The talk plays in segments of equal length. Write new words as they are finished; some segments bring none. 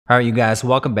All right, you guys,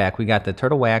 welcome back. We got the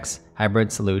Turtle Wax Hybrid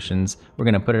Solutions. We're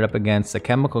gonna put it up against the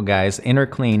Chemical Guys Inner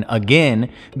Clean again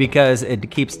because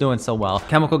it keeps doing so well.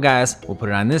 Chemical Guys, we'll put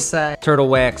it on this side. Turtle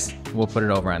Wax, we'll put it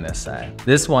over on this side.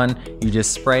 This one, you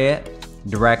just spray it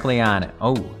directly on it.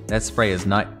 Oh, that spray is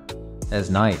that's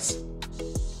nice.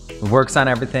 It works on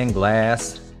everything,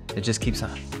 glass. It just keeps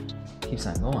on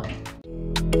going.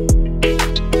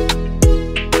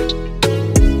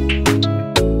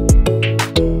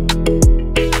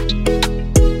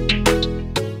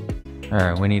 All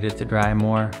right, we need it to dry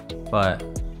more, but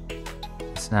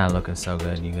it's not looking so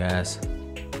good, you guys,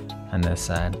 on this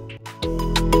side. All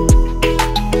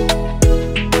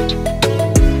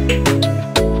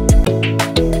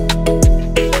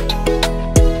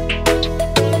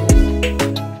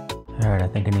right, I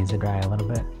think it needs to dry a little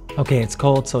bit. Okay, it's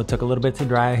cold, so it took a little bit to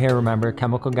dry here. Remember,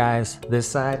 Chemical Guys this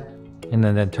side, and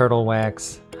then the Turtle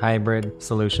Wax Hybrid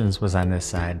Solutions was on this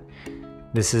side.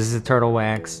 This is the Turtle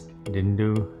Wax. Didn't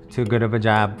do too good of a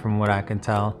job from what I can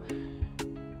tell.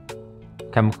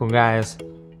 Chemical Guys,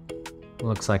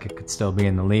 looks like it could still be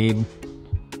in the lead.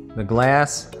 The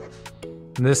glass,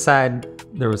 this side,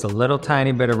 there was a little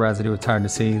tiny bit of residue. It's hard to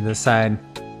see. This side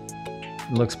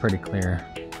looks pretty clear.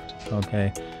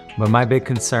 Okay, but my big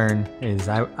concern is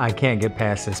I can't get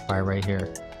past this part right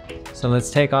here. So let's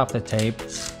take off the tape.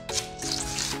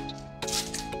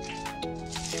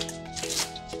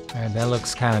 All right, that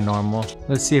looks kind of normal.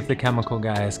 Let's see if the Chemical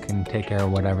Guys can take care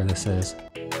of whatever this is.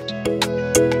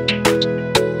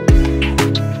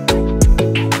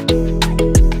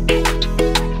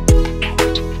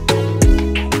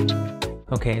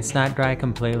 Okay, it's not dry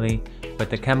completely,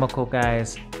 but the Chemical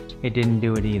Guys, it didn't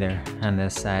do it either on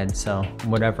this side, so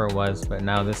whatever it was, but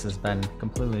now this has been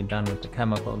completely done with the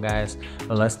Chemical Guys.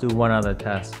 But let's do one other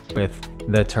test with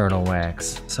the Turtle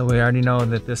Wax. So we already know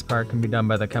that this part can be done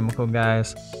by the Chemical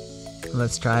Guys.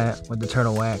 Let's try it with the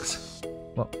Turtle Wax.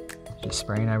 Well, just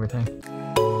spraying everything.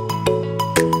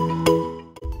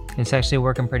 It's actually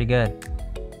working pretty good.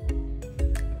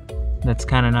 That's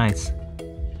kind of nice.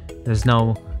 There's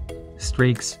no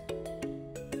streaks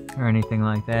or anything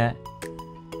like that.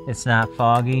 It's not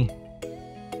foggy.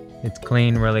 It's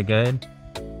clean really good.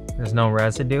 There's no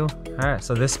residue. All right,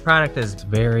 so this product is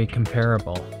very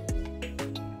comparable.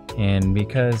 And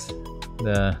because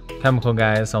the Chemical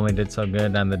Guys only did so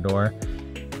good on the door,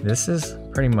 this is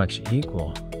pretty much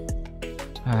equal.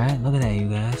 All right, look at that, you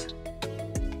guys.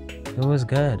 It was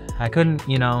good. I couldn't,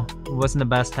 you know, it wasn't the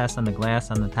best test on the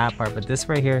glass on the top part, but this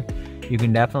right here, you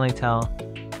can definitely tell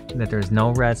that there's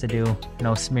no residue,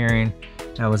 no smearing.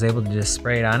 I was able to just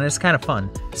spray it on. It's kind of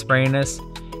fun spraying this,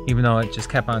 even though it just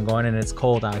kept on going, and it's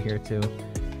cold out here too.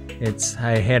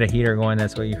 I had a heater going,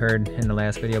 that's what you heard in the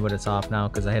last video, but it's off now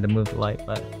because I had to move the light,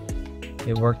 but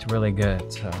it worked really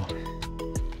good.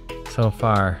 So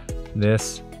far,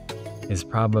 this is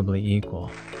probably equal.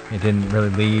 It didn't really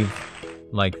leave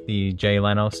like the Jay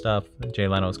Leno stuff, Jay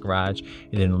Leno's garage.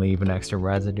 It didn't leave an extra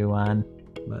residue on,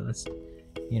 but let's,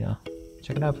 you know,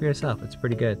 check it out for yourself. It's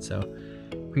pretty good. So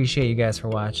appreciate you guys for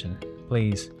watching.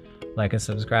 Please like and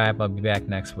subscribe. I'll be back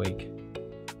next week.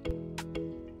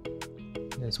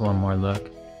 There's one more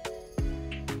look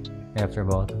after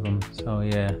both of them. So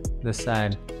yeah, this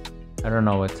side, I don't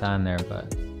know what's on there,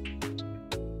 but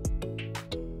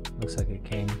looks like it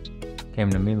came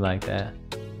to me like that.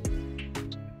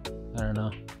 I don't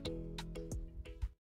know.